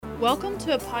Welcome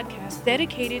to a podcast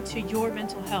dedicated to your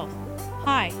mental health.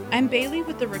 Hi, I'm Bailey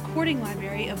with the Recording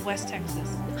Library of West Texas.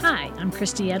 Hi, I'm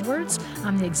Christy Edwards.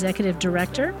 I'm the Executive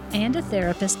Director and a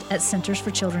therapist at Centers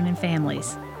for Children and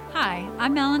Families. Hi,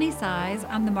 I'm Melanie Size.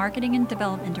 I'm the Marketing and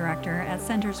Development Director at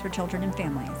Centers for Children and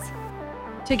Families.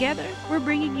 Together, we're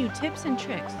bringing you tips and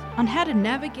tricks on how to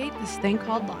navigate this thing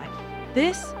called life.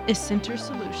 This is Center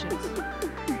Solutions.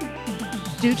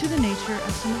 Due to the nature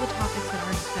of some of the topics that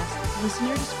are discussed,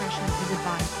 listener discretion is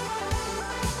advised.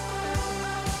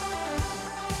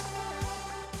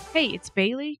 Hey, it's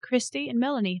Bailey, Christy, and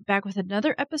Melanie back with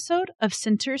another episode of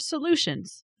Center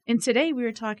Solutions. And today we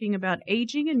are talking about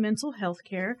aging and mental health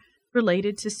care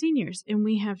related to seniors. And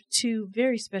we have two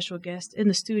very special guests in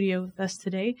the studio with us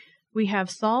today. We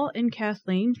have Saul and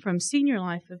Kathleen from Senior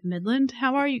Life of Midland.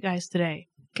 How are you guys today?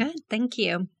 Good, thank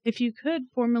you. If you could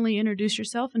formally introduce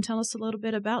yourself and tell us a little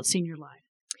bit about Senior Life.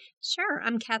 Sure.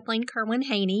 I'm Kathleen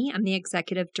Kerwin-Haney. I'm the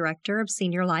Executive Director of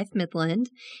Senior Life Midland.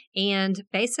 And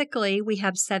basically, we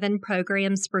have 7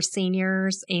 programs for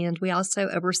seniors, and we also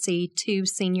oversee 2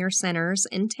 senior centers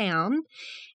in town.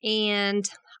 And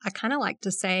I kind of like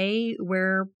to say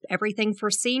we're everything for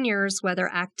seniors, whether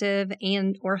active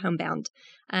and or homebound.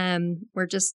 We're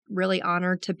just really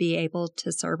honored to be able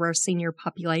to serve our senior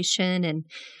population. And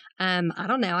I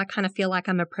don't know, I kind of feel like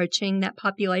I'm approaching that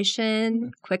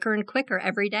population quicker and quicker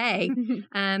every day.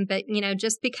 But,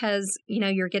 just because,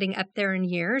 you're getting up there in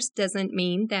years doesn't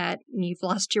mean that you've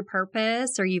lost your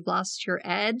purpose or you've lost your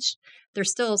edge.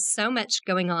 There's still so much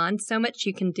going on, so much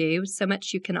you can do, so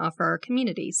much you can offer our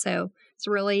community. So it's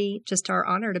really just our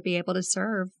honor to be able to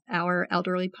serve our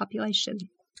elderly population.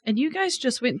 And you guys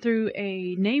just went through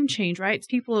a name change, right?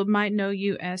 People might know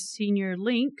you as Senior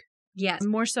Link. Yes.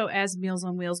 More so as Meals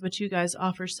on Wheels, but you guys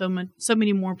offer so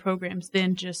many more programs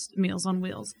than just Meals on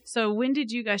Wheels. So when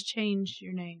did you guys change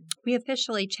your name? We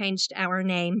officially changed our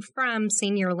name from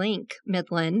Senior Link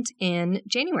Midland in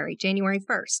January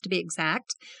 1st to be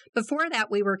exact. Before that,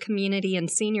 we were Community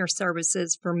and Senior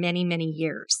Services for many, many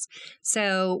years.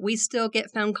 So we still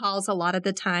get phone calls a lot of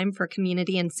the time for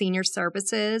Community and Senior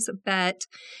Services. But,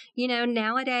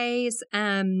 nowadays,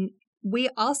 we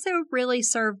also really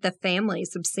serve the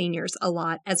families of seniors a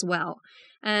lot as well.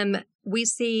 We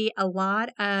see a lot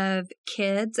of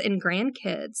kids and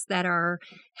grandkids that are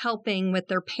helping with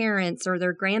their parents or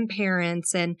their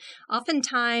grandparents. And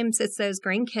oftentimes it's those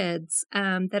grandkids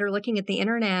that are looking at the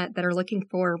internet, that are looking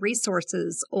for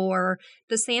resources, or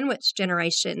the sandwich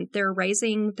generation. They're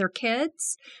raising their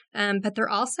kids, but they're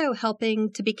also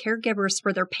helping to be caregivers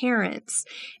for their parents.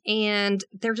 And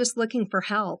they're just looking for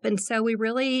help. And so we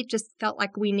really just felt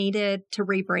like we needed to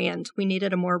rebrand. We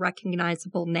needed a more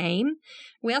recognizable name.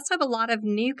 We also have a lot of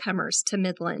newcomers to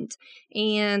Midland,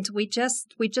 and we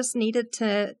just needed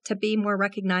to be more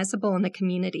recognizable in the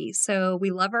community. So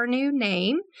we love our new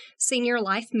name, Senior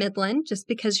Life Midland. Just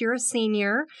because you're a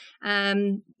senior,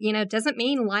 doesn't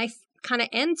mean life kind of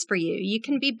ends for you. You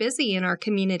can be busy in our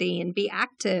community and be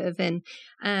active, and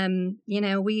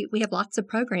we have lots of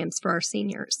programs for our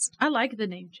seniors. I like the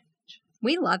name change.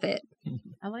 We love it.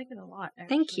 I like it a lot,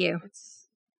 actually. Thank you.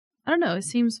 I don't know, it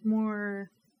seems more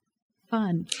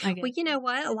fun, I guess. Well, you know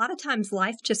what? A lot of times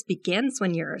life just begins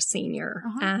when you're a senior.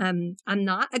 Uh-huh. I'm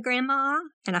not a grandma,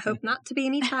 and I hope not to be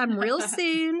anytime real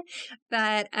soon.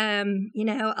 But,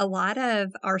 a lot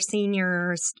of our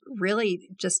seniors really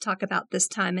just talk about this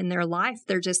time in their life.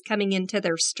 They're just coming into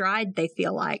their stride, they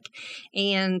feel like,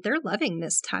 and they're loving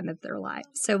this time of their life.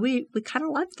 So we kind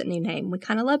of love the new name. We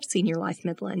kind of love Senior Life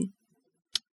Midland.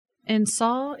 And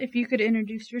Saul, if you could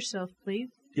introduce yourself, please.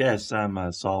 Yes, I'm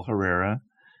Saul Herrera.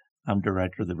 I'm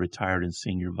director of the Retired and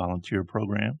Senior Volunteer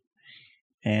Program,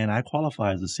 and I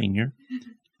qualify as a senior.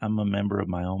 I'm a member of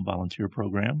my own volunteer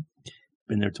program,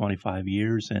 been there 25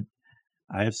 years, and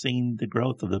I have seen the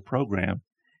growth of the program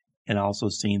and also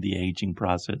seen the aging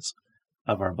process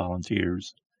of our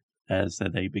volunteers as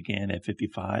they began at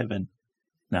 55 and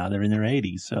now they're in their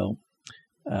 80s. So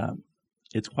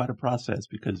it's quite a process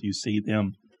because you see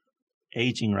them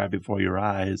aging right before your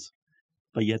eyes,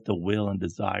 but yet the will and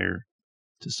desire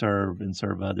to serve and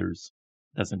serve others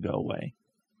doesn't go away.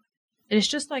 It's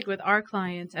just like with our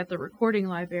clients at the Recording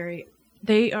Library,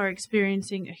 they are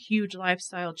experiencing a huge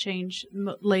lifestyle change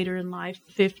later in life,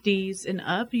 50s and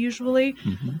up usually,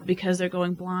 because they're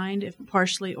going blind, if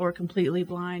partially or completely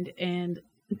blind. And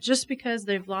just because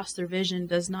they've lost their vision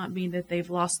does not mean that they've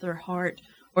lost their heart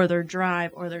or their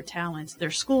drive or their talents. They're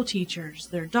school teachers,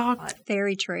 they're doctors.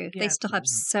 Very true. Yeah. They still have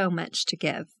so much to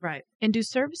give. Right. And do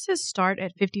services start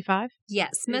at 55?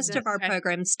 Yes. Most of our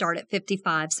programs start at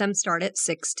 55. Some start at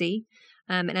 60.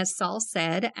 And as Saul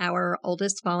said, our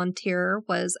oldest volunteer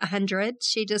was 100.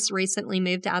 She just recently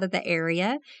moved out of the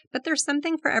area, but there's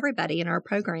something for everybody in our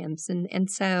programs. And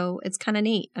so it's kind of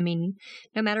neat. I mean,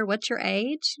 no matter what your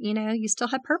age, you still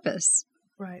have purpose.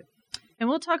 Right. And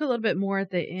we'll talk a little bit more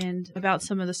at the end about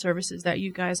some of the services that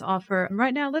you guys offer.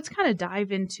 Right now, let's kind of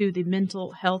dive into the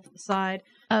mental health side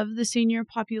of the senior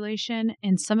population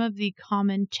and some of the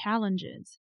common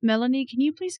challenges. Melanie, can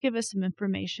you please give us some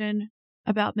information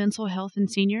about mental health in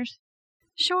seniors?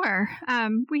 Sure.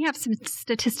 We have some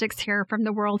statistics here from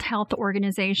the World Health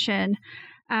Organization.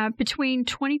 Between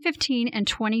 2015 and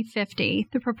 2050,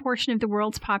 the proportion of the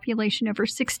world's population over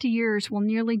 60 years will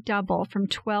nearly double from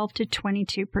 12 to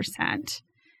 22%. So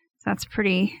that's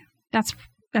pretty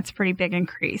big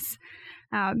increase.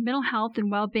 Mental health and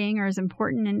well-being are as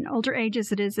important in older age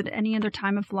as it is at any other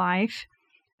time of life.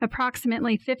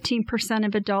 Approximately 15%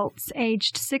 of adults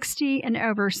aged 60 and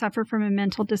over suffer from a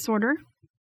mental disorder.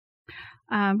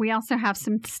 We also have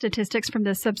some statistics from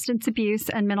the Substance Abuse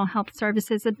and Mental Health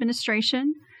Services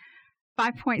Administration.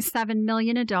 5.7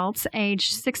 million adults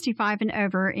aged 65 and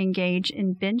over engage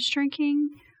in binge drinking.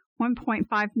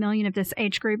 1.5 million of this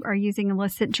age group are using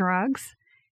illicit drugs.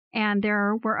 And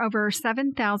there were over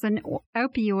 7,000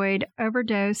 opioid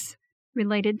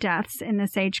overdose-related deaths in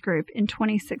this age group in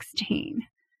 2016.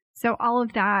 So all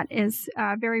of that is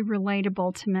very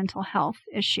relatable to mental health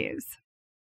issues.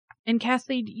 And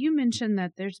Kathleen, you mentioned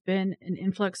that there's been an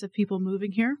influx of people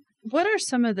moving here. What are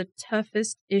some of the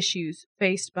toughest issues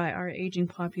faced by our aging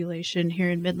population here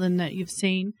in Midland that you've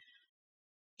seen?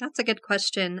 That's a good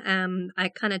question. I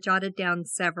kind of jotted down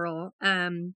several.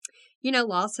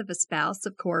 Loss of a spouse,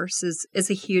 of course, is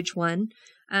a huge one.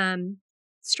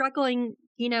 Struggling,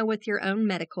 with your own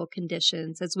medical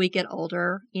conditions as we get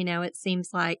older. It seems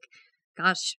like,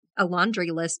 gosh, a laundry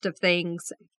list of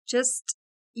things. Just,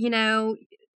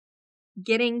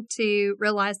 getting to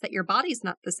realize that your body's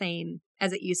not the same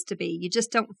as it used to be. You just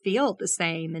don't feel the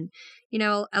same. And,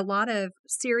 a lot of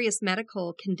serious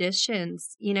medical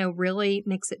conditions, really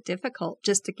makes it difficult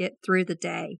just to get through the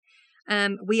day.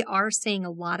 We are seeing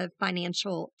a lot of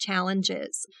financial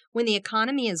challenges. When the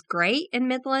economy is great in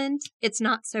Midland, it's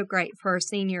not so great for our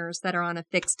seniors that are on a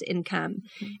fixed income.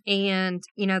 And,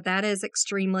 that is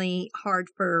extremely hard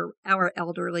for our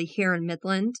elderly here in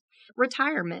Midland.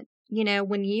 Retirement.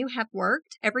 When you have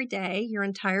worked every day your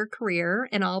entire career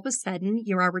and all of a sudden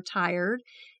you are retired,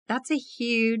 that's a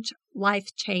huge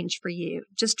life change for you.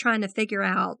 Just trying to figure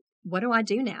out, what do I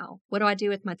do now? What do I do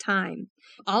with my time?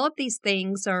 All of these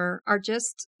things are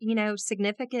just,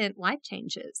 significant life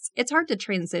changes. It's hard to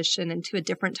transition into a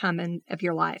different time of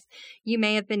your life. You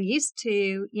may have been used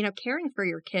to, caring for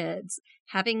your kids,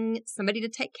 having somebody to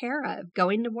take care of,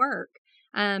 going to work.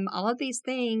 All of these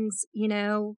things,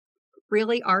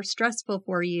 really are stressful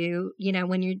for you,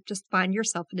 when you just find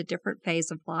yourself in a different phase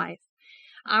of life.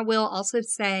 I will also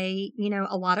say,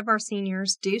 a lot of our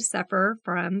seniors do suffer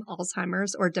from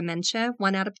Alzheimer's or dementia.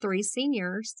 1 out of 3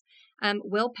 seniors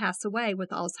will pass away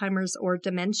with Alzheimer's or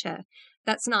dementia.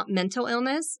 That's not mental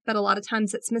illness, but a lot of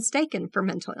times it's mistaken for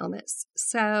mental illness.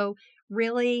 So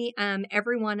really,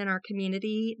 everyone in our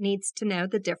community needs to know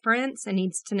the difference and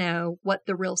needs to know what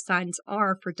the real signs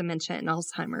are for dementia and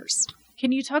Alzheimer's.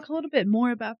 Can you talk a little bit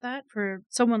more about that for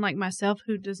someone like myself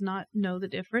who does not know the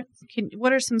difference?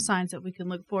 What are some signs that we can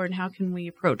look for and how can we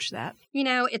approach that?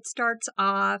 It starts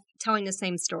off telling the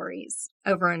same stories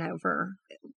over and over,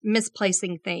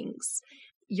 misplacing things.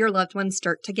 Your loved ones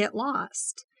start to get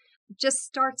lost. Just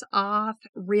starts off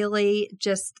really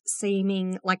just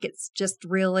seeming like it's just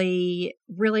really,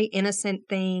 really innocent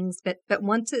things. But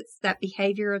once it's that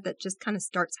behavior that just kind of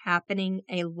starts happening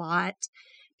a lot,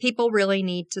 people really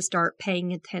need to start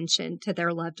paying attention to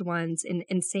their loved ones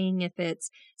and seeing if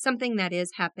it's something that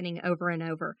is happening over and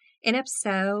over. And if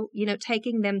so,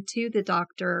 taking them to the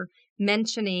doctor,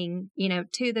 mentioning,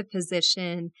 to the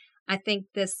physician, I think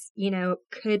this,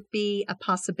 could be a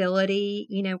possibility.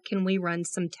 Can we run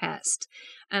some tests?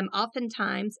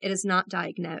 Oftentimes it is not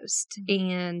diagnosed,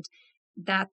 and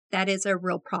that is a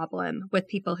real problem with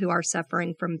people who are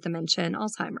suffering from dementia and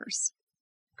Alzheimer's.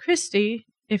 Christy,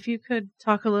 if you could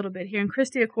talk a little bit here. And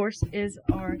Christy, of course, is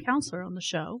our counselor on the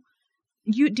show.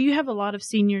 Do you have a lot of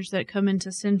seniors that come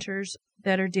into centers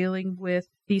that are dealing with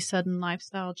these sudden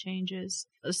lifestyle changes,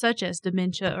 such as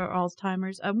dementia or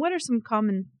Alzheimer's? What are some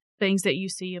common things that you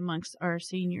see amongst our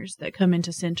seniors that come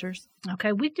into centers?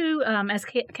 Okay, we do, as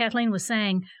Kathleen was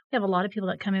saying, we have a lot of people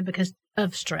that come in because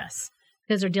of stress,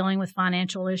 because they're dealing with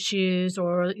financial issues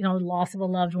or, loss of a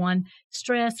loved one,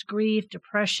 stress, grief,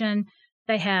 depression.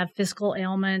 They have physical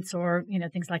ailments or,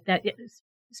 things like that,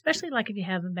 especially like if you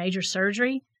have a major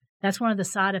surgery. That's one of the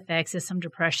side effects is some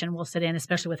depression will set in,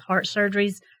 especially with heart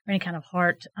surgeries or any kind of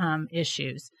heart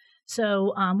issues.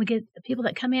 So we get people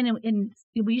that come in and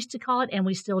we used to call it, and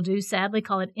we still do sadly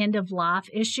call it end of life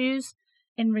issues.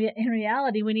 In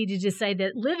reality, we need to just say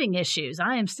that living issues.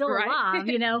 I am still alive,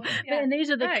 Yeah. And these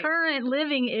are the current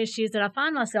living issues that I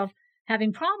find myself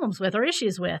having problems with or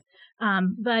issues with.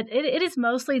 But it is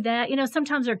mostly that,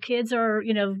 sometimes our kids are,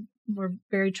 we're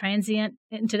very transient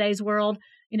in today's world.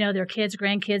 Their kids,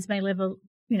 grandkids may live a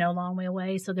long way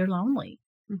away, so they're lonely.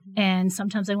 Mm-hmm. And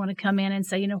sometimes they want to come in and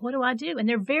say, what do I do? And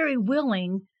they're very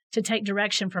willing to take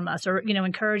direction from us or,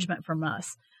 encouragement from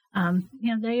us.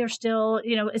 They are still,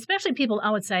 especially people,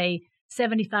 I would say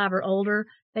 75 or older,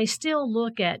 they still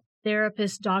look at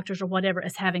therapists, doctors, or whatever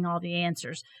as having all the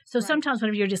answers. So sometimes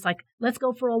whenever you're just like, let's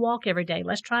go for a walk every day.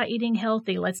 Let's try eating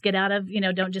healthy. Let's get out of,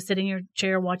 don't just sit in your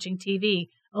chair watching TV.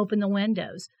 Open the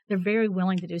windows. They're very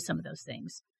willing to do some of those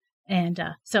things. And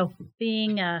so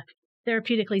being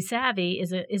therapeutically savvy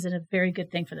is a very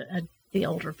good thing for the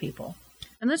older people.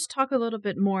 And let's talk a little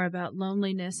bit more about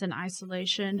loneliness and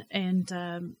isolation. And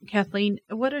Kathleen,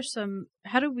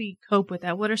 how do we cope with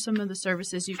that? What are some of the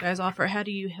services you guys offer? How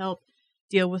do you help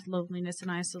deal with loneliness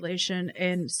and isolation?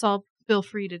 And Saul, feel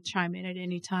free to chime in at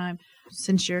any time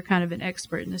since you're kind of an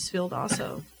expert in this field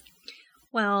also.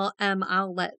 Well,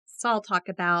 I'll let Saul talk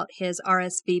about his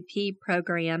RSVP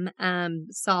program.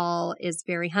 Saul is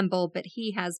very humble, but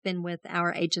he has been with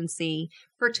our agency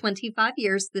for 25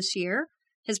 years this year.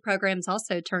 His program's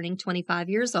also turning 25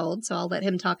 years old, so I'll let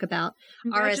him talk about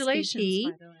RSVP.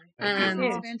 By the way.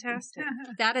 It's fantastic.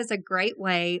 That is a great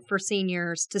way for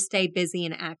seniors to stay busy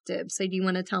and active. So do you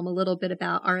want to tell them a little bit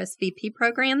about RSVP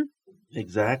program?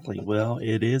 Exactly. Well,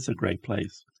 it is a great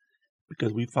place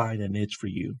because we find a niche for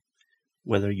you.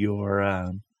 Whether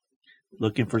you're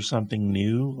looking for something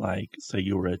new, like say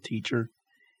you were a teacher,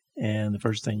 and the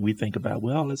first thing we think about,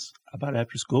 it's about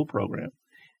after school program.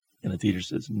 And the teacher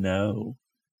says, no,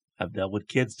 I've dealt with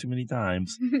kids too many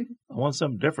times. I want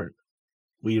something different.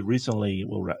 We recently,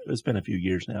 it's been a few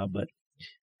years now, but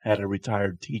had a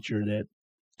retired teacher that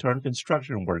turned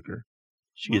construction worker.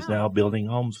 She is now building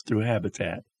homes through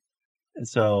Habitat. And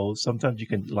so sometimes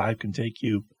life can take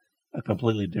you a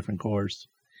completely different course.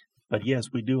 But yes,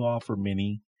 we do offer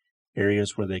many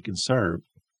areas where they can serve.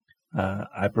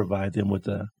 I provide them with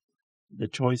the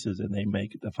choices, and they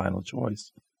make the final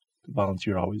choice. The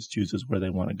volunteer always chooses where they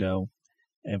want to go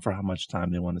and for how much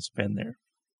time they want to spend there.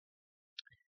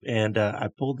 And I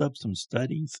pulled up some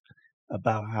studies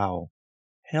about how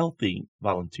healthy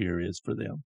volunteer is for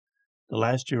them. The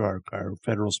last year, our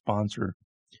federal sponsor,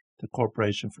 the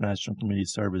Corporation for National Community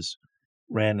Service,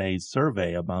 ran a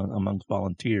survey amongst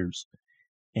volunteers.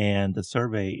 And the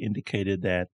survey indicated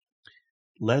that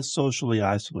less socially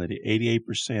isolated,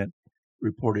 88%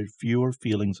 reported fewer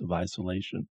feelings of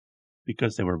isolation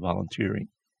because they were volunteering.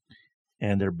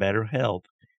 And their better health,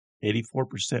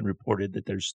 84% reported that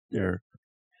their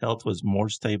health was more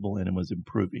stable and it was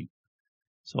improving.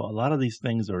 So a lot of these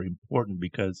things are important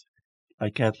because,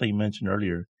 like Kathleen mentioned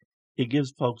earlier, it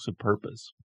gives folks a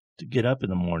purpose to get up in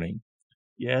the morning.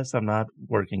 Yes, I'm not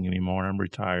working anymore. I'm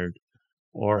retired,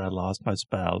 or I lost my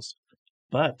spouse,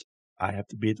 but I have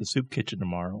to be at the soup kitchen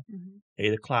tomorrow.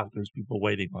 8 o'clock, there's people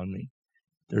waiting on me.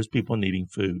 There's people needing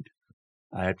food.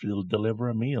 I have to deliver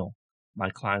a meal.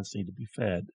 My clients need to be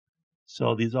fed.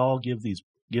 So these all give these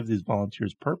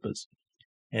volunteers purpose,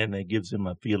 and it gives them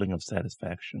a feeling of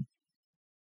satisfaction.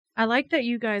 I like that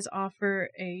you guys offer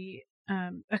a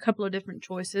couple of different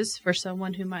choices for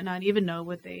someone who might not even know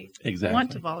what they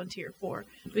want to volunteer for.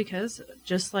 Because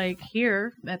just like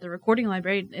here at the Recording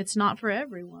Library, it's not for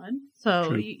everyone.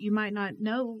 So you might not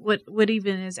know what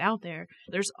even is out there.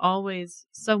 There's always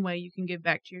some way you can give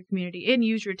back to your community and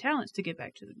use your talents to give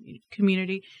back to the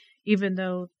community, even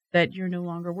though that you're no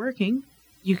longer working.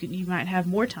 You might have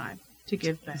more time to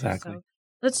give back. Exactly. So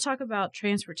let's talk about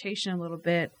transportation a little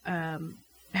bit.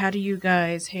 How do you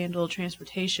guys handle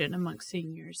transportation amongst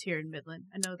seniors here in Midland?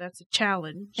 I know that's a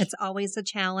challenge. It's always a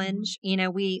challenge.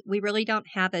 We really don't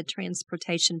have a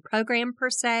transportation program per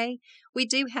se. We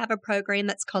do have a program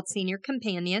that's called Senior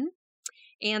Companion.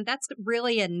 And that's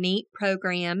really a neat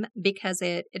program because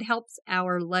it helps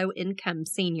our low-income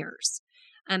seniors.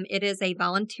 It is a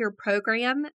volunteer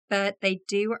program, but they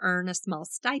do earn a small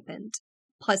stipend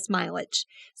plus mileage.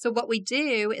 So what we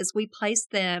do is we place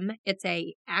them, it's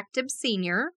a active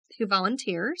senior who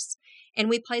volunteers, and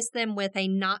we place them with a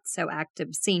not so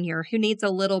active senior who needs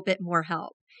a little bit more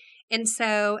help. And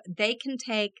so they can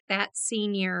take that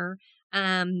senior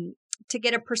to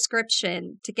get a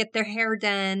prescription, to get their hair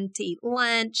done, to eat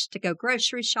lunch, to go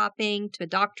grocery shopping, to a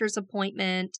doctor's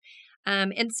appointment.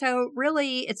 And so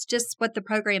really it's just what the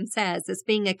program says, is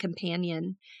being a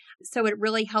companion. So it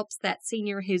really helps that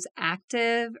senior who's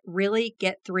active really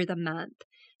get through the month.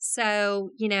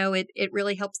 So, it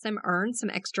really helps them earn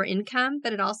some extra income,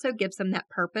 but it also gives them that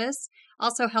purpose.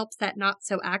 Also helps that not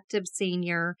so active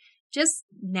senior just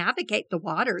navigate the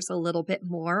waters a little bit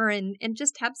more and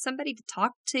just have somebody to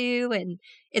talk to. And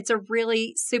it's a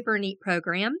really super neat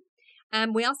program.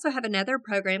 We also have another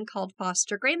program called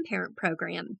Foster Grandparent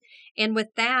Program. And with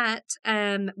that,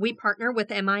 we partner with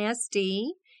MISD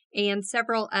and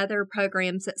several other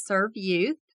programs that serve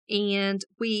youth. And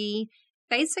we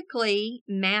basically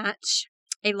match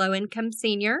a low-income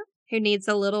senior who needs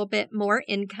a little bit more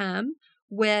income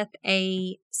with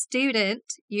a student,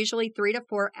 usually 3 to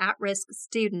 4 at-risk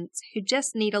students who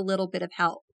just need a little bit of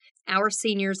help. Our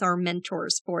seniors are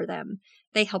mentors for them.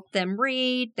 They help them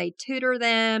read, they tutor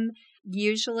them.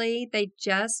 Usually they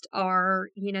just are,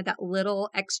 that little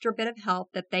extra bit of help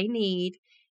that they need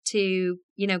to,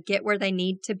 get where they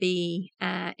need to be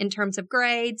in terms of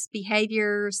grades,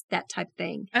 behaviors, that type of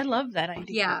thing. I love that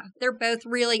idea. Yeah, they're both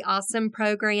really awesome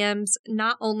programs,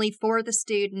 not only for the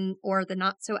student or the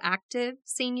not so active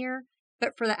senior,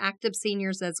 but for the active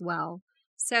seniors as well.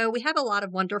 So we have a lot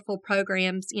of wonderful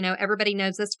programs. Everybody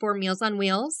knows us for Meals on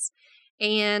Wheels.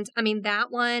 And I mean, that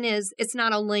one it's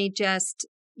not only just,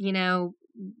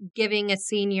 giving a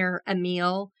senior a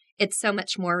meal. It's so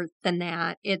much more than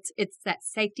that. It's that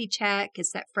safety check.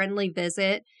 It's that friendly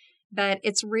visit. But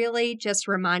it's really just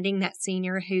reminding that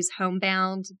senior who's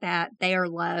homebound that they are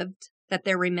loved, that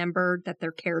they're remembered, that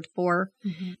they're cared for.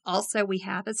 Mm-hmm. Also, we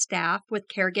have a staff with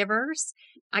caregivers.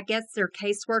 I guess they're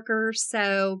caseworkers.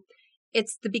 So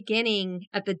it's the beginning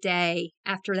of the day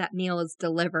after that meal is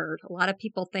delivered. A lot of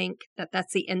people think that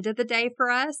that's the end of the day for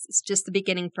us. It's just the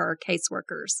beginning for our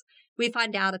caseworkers. We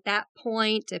find out at that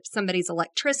point if somebody's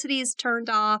electricity is turned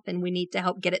off and we need to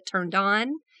help get it turned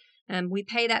on. We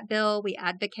pay that bill. We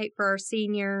advocate for our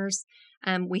seniors.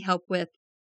 We help with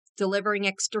delivering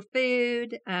extra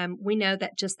food. We know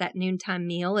that just that noontime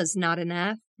meal is not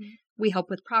enough. Mm-hmm. We help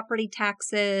with property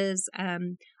taxes,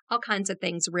 all kinds of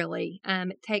things, really.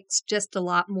 It takes just a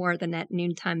lot more than that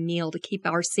noontime meal to keep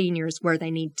our seniors where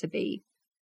they need to be.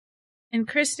 And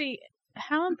Christy,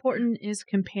 how important is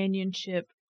companionship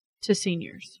to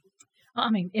seniors? I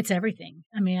mean, it's everything.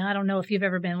 I mean, I don't know if you've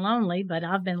ever been lonely, but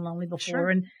I've been lonely before. Sure.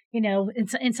 And,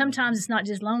 and sometimes it's not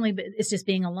just lonely, but it's just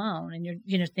being alone. And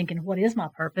you're, thinking, what is my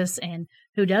purpose and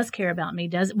who does care about me?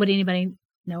 Would anybody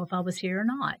know if I was here or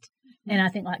not? And I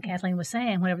think like Kathleen was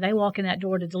saying, whenever they walk in that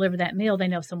door to deliver that meal, they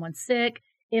know if someone's sick,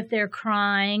 if they're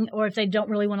crying, or if they don't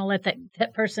really want to let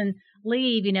that person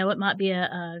leave, it might be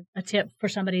a tip for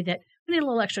somebody that we need a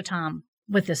little extra time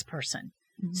with this person.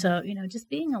 Mm-hmm. So, just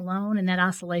being alone and that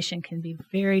isolation can be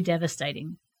very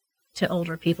devastating to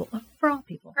older people, for all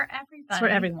people. For everybody. It's for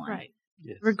everyone. Right.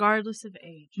 Yes. Regardless of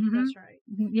age. Mm-hmm. That's right.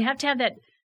 You have to have that,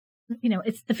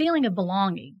 it's the feeling of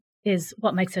belonging is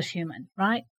what makes us human,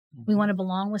 right? Mm-hmm. We want to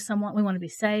belong with someone. We want to be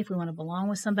safe. We want to belong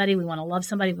with somebody. We want to love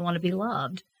somebody. We want to be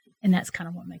loved. And that's kind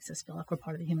of what makes us feel like we're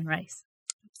part of the human race.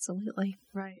 Absolutely.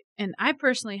 Right. And I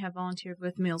personally have volunteered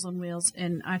with Meals on Wheels,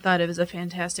 and I thought it was a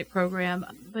fantastic program.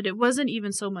 But it wasn't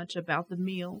even so much about the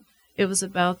meal. It was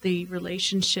about the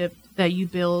relationship that you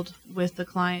build with the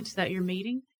clients that you're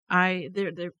meeting. I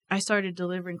started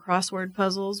delivering crossword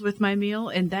puzzles with my meal,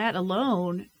 and that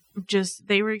alone,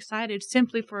 they were excited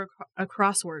simply for a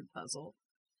crossword puzzle.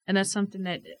 And that's something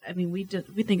that, we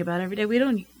think about every day.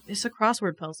 It's a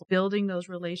crossword puzzle. Building those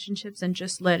relationships and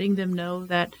just letting them know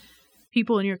that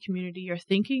people in your community are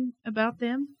thinking about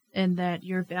them and that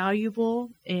you're valuable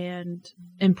and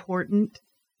important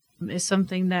is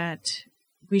something that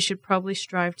we should probably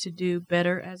strive to do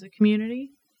better as a community.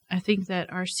 I think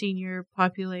that our senior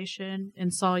population,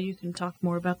 and Saul, you can talk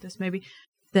more about this maybe,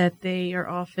 that they are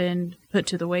often put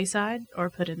to the wayside or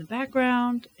put in the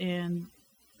background, and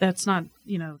that's not,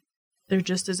 they're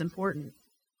just as important.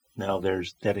 No,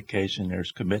 there's dedication,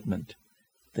 there's commitment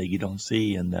that you don't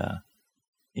see in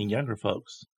younger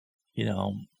folks.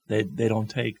 They don't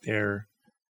take their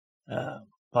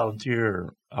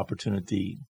volunteer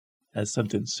opportunity as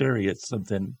something serious,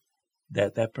 something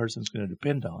that person's going to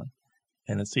depend on,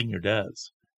 and a senior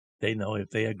does. They know if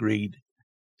they agreed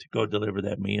to go deliver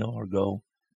that meal or go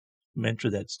mentor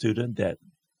that student, that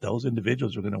those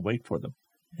individuals are going to wait for them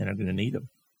and are going to need them.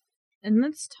 And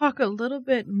let's talk a little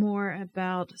bit more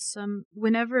about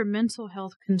whenever mental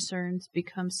health concerns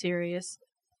become serious.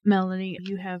 Melanie,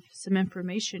 you have some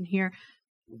information here.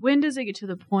 When does it get to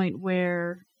the point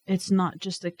where it's not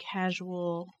just a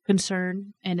casual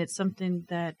concern and it's something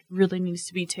that really needs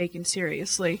to be taken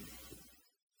seriously?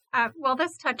 Well,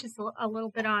 this touches a little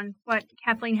bit on what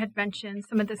Kathleen had mentioned,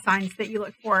 some of the signs that you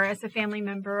look for as a family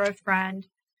member or a friend,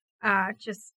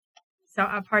 just so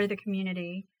a part of the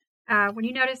community. When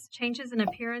you notice changes in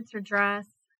appearance or dress,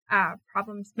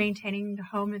 problems maintaining the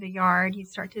home or the yard, you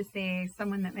start to see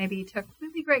someone that maybe took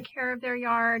really great care of their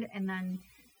yard, and then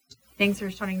things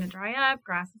are starting to dry up,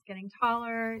 grass is getting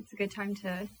taller. It's a good time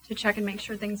to check and make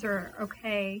sure things are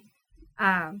okay.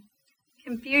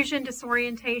 Confusion,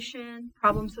 disorientation,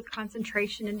 problems with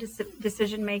concentration and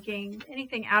decision-making,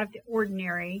 anything out of the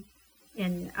ordinary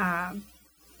in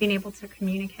being able to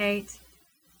communicate.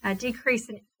 Decrease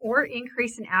or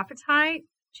increase in appetite,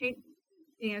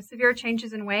 severe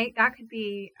changes in weight. That could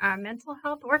be a mental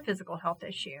health or physical health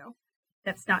issue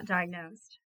that's not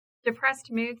diagnosed.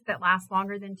 Depressed moods that last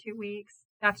longer than 2 weeks.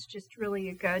 That's just really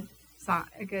a good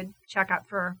checkup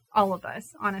for all of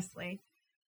us, honestly.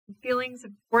 Feelings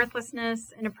of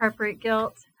worthlessness, inappropriate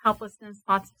guilt, helplessness,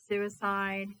 thoughts of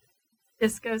suicide.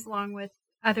 This goes along with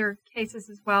other cases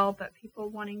as well, but people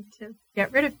wanting to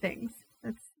get rid of things.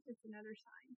 That's another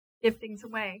sign. Give things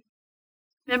away.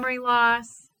 Memory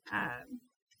loss,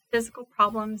 physical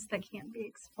problems that can't be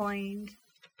explained.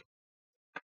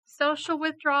 Social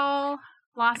withdrawal,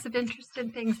 loss of interest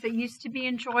in things that used to be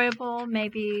enjoyable.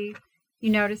 Maybe you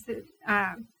notice that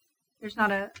there's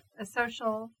not a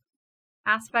social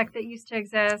aspect that used to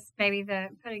exist. Maybe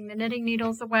putting the knitting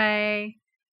needles away,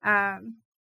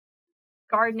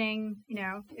 gardening.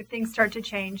 If things start to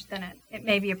change, then it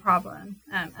may be a problem.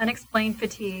 Unexplained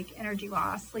fatigue, energy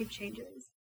loss, sleep changes.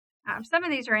 Some of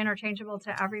these are interchangeable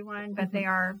to everyone, but they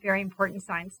are very important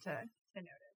signs to notice.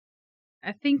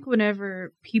 I think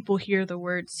whenever people hear the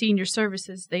word senior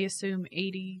services, they assume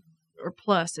 80 or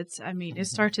plus. It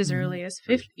starts as early as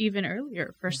 50, even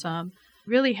earlier for some.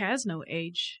 Really has no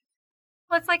age.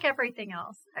 Well, it's like everything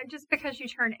else. Just because you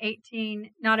turn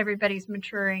 18, not everybody's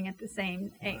maturing at the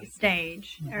same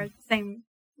stage or the same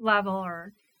level,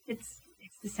 or it's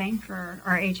the same for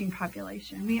our aging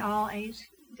population. We all age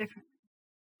differently.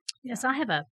 Yes, I have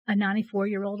a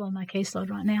 94-year-old on my caseload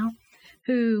right now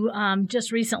who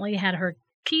just recently had her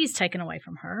keys taken away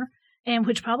from her, and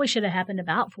which probably should have happened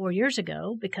about 4 years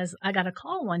ago, because I got a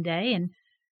call one day and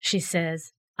she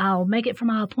says, "I'll make it for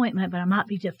my appointment, but I might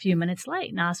be a few minutes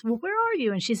late." And I said, "Well, where are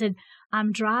you?" And she said,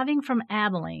 "I'm driving from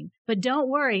Abilene, but don't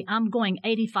worry, I'm going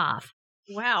 85.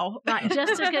 Wow. Right,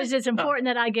 just because it's important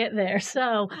that I get there.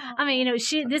 So,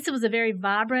 this was a very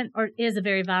vibrant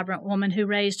woman who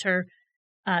raised her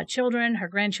children, her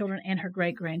grandchildren, and her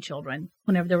great-grandchildren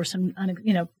whenever there were some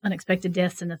unexpected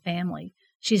deaths in the family.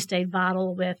 She stayed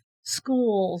vital with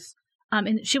schools.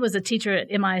 And she was a teacher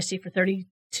at MISD for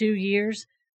 32 years.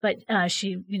 But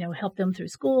she, helped them through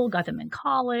school, got them in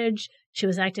college. She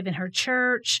was active in her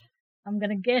church. I'm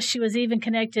going to guess she was even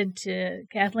connected to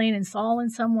Kathleen and Saul in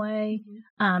some way.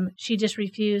 She just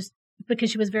refused,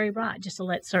 because she was very bright, just to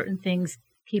let certain things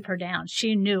keep her down.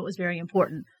 She knew it was very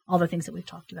important, all the things that we've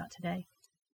talked about today.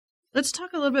 Let's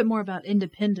talk a little bit more about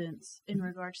independence in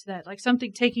regards to that. Like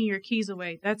something taking your keys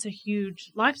away, that's a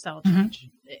huge lifestyle change.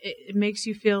 It makes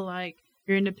you feel like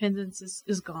your independence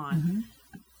is gone.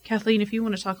 Kathleen, if you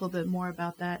want to talk a little bit more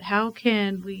about that, how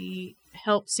can we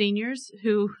help seniors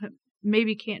who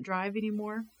maybe can't drive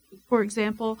anymore, for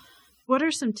example? What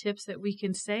are some tips that we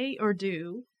can say or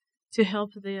do to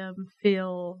help them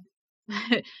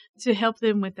to help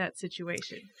them with that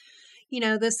situation?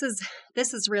 This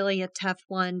is really a tough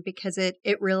one, because it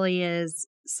really is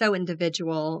so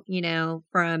individual,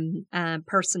 from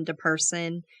person to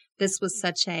person. This was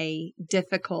such a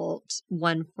difficult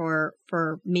one for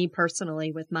me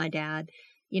personally with my dad.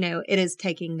 It is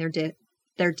taking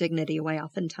their dignity away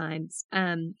oftentimes.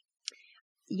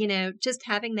 Just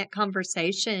having that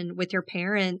conversation with your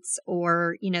parents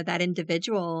or, that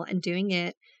individual, and doing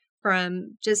it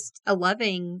from just a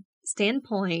loving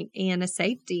standpoint and a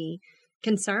safety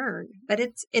concern. But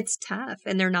it's tough,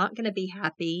 and they're not going to be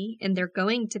happy, and they're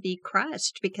going to be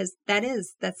crushed, because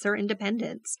that's their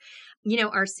independence.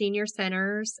 Our senior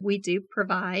centers, we do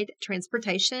provide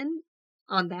transportation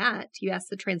on that. You asked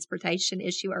the transportation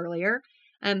issue earlier.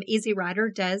 Easy Rider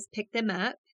does pick them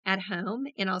up at home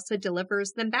and also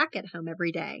delivers them back at home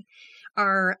every day.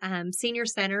 Our senior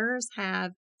centers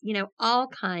have, all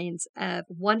kinds of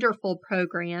wonderful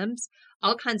programs,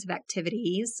 all kinds of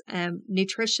activities,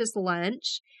 nutritious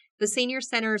lunch. The senior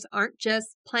centers aren't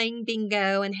just playing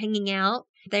bingo and hanging out.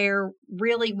 They're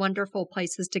really wonderful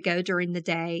places to go during the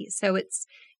day. So it's,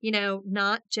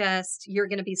 not just you're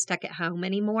going to be stuck at home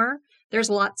anymore.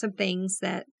 There's lots of things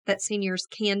that seniors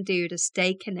can do to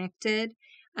stay connected.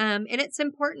 And it's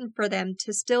important for them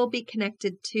to still be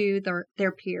connected to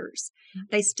their peers.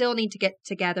 They still need to get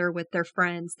together with their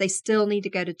friends. They still need to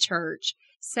go to church.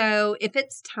 So if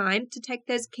it's time to take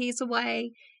those keys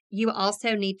away, you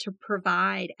also need to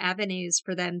provide avenues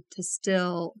for them to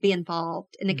still be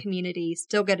involved in the community,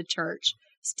 still go to church,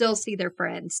 still see their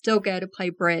friends, still go to play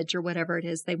bridge or whatever it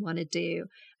is they want to do.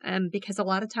 Because a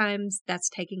lot of times that's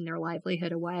taking their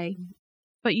livelihood away.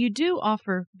 But you do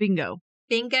offer bingo.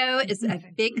 Bingo is a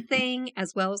big thing,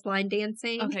 as well as line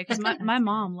dancing. Okay, because my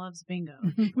mom loves bingo.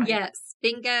 Right. Yes,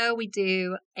 bingo we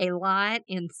do a lot,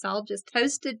 and Saul just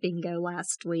hosted bingo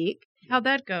last week. How'd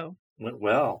that go? Went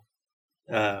well.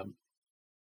 There's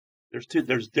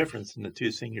difference in the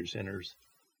two senior centers.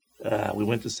 We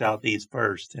went to Southeast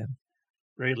first, and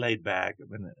very laid back,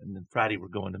 and then Friday we're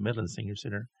going to Midland Senior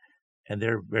Center, and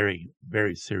they're very,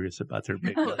 very serious about their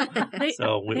bingo.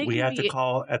 So we have to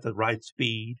call at the right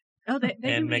speed. Oh, they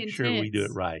and make sure we do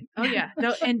it right. Oh, yeah.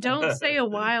 No, and don't say a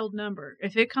wild number.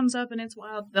 If it comes up and it's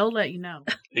wild, they'll let you know.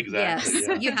 Exactly. Yes,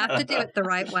 yeah. you have to do it the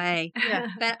right way. Yeah.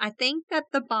 But I think that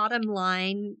the bottom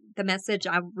line, the message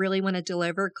I really want to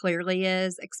deliver clearly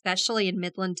is, especially in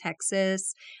Midland,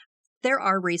 Texas, there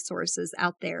are resources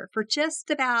out there for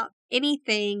just about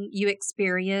anything you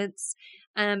experience.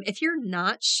 If you're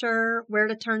not sure where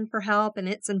to turn for help and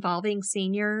it's involving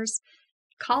seniors,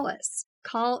 call us.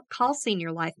 Call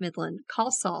Senior Life Midland. Call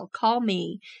Saul. Call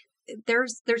me.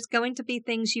 There's going to be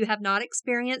things you have not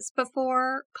experienced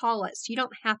before. Call us. You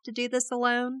don't have to do this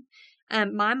alone.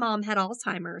 My mom had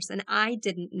Alzheimer's, and I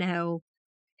didn't know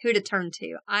who to turn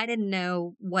to. I didn't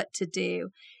know what to do.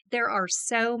 There are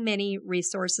so many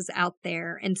resources out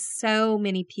there and so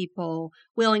many people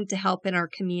willing to help in our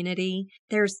community.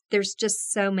 There's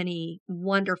just so many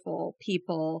wonderful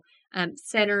people.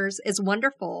 Centers is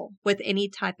wonderful with any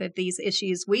type of these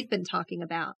issues we've been talking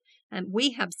about.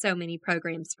 We have so many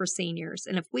programs for seniors.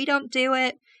 And if we don't do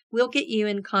it, we'll get you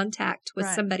in contact with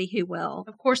somebody who will.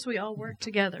 Of course, we all work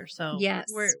together. So yes,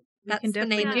 we that's can the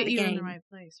definitely name of get the you in game. the right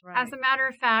place. Right. As a matter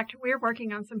of fact, we're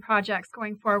working on some projects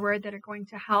going forward that are going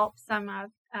to help some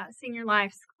of Senior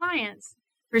Life's clients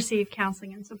receive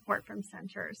counseling and support from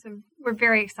centers. So we're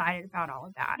very excited about all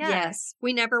of that. Yes.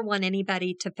 We never want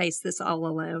anybody to face this all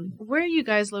alone. Where are you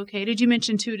guys located? You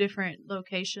mentioned 2 different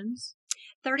locations.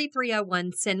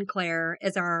 3301 Sinclair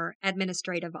is our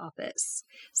administrative office.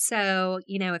 So,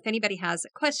 if anybody has a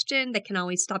question, they can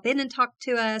always stop in and talk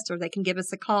to us, or they can give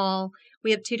us a call.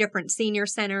 We have 2 different senior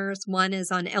centers. One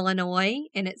is on Illinois,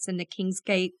 and it's in the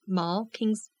Kingsgate Mall.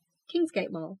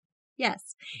 Kingsgate Mall.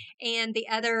 Yes. And the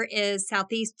other is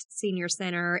Southeast Senior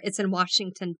Center. It's in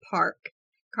Washington Park,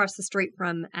 across the street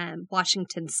from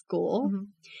Washington School. Mm-hmm.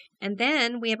 And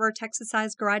then we have our Texas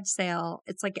Size Garage Sale.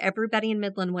 It's like everybody in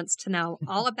Midland wants to know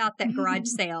all about that garage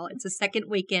sale. It's the second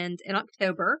weekend in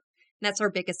October. And that's our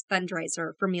biggest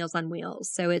fundraiser for Meals on Wheels.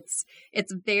 So it's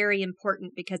very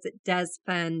important because it does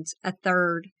fund a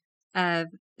third of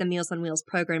the Meals on Wheels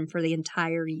program for the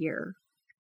entire year.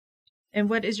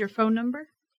 And what is your phone number?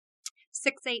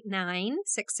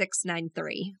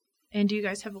 689-6693. And do you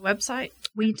guys have a website?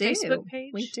 We do. Facebook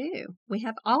page? We do. We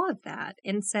have all of that.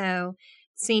 And so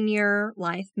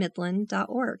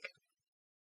seniorlifemidland.org.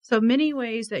 So many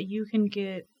ways that you can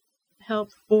get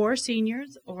help for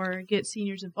seniors or get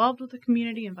seniors involved with the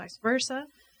community and vice versa.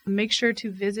 Make sure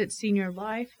to visit Senior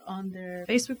Life on their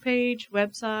Facebook page,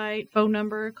 website, phone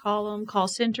number, call them, call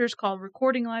centers, call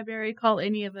recording library, call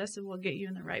any of us, and we'll get you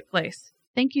in the right place.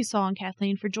 Thank you, Saul and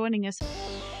Kathleen, for joining us.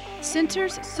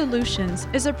 Centers Solutions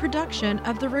is a production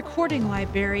of the Recording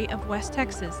Library of West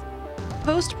Texas.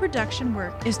 Post-production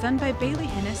work is done by Bailey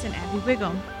Hennis and Abby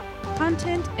Wiggum.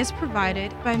 Content is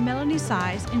provided by Melanie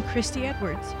Size and Christy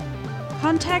Edwards.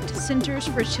 Contact Centers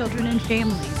for Children and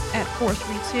Families at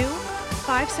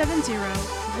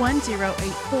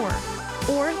 432-570-1084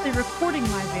 or the Recording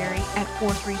Library at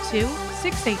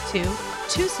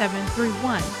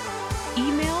 432-682-2731.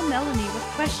 Email Melanie with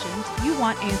questions you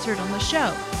want answered on the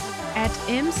show at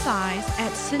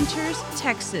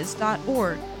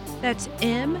msize@centerstexas.org. That's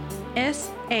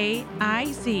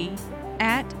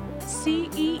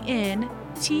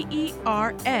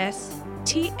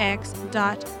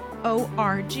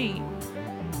MSAIZ@CENTERSTX.org.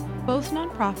 Both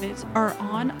nonprofits are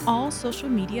on all social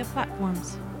media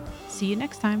platforms. See you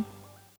next time.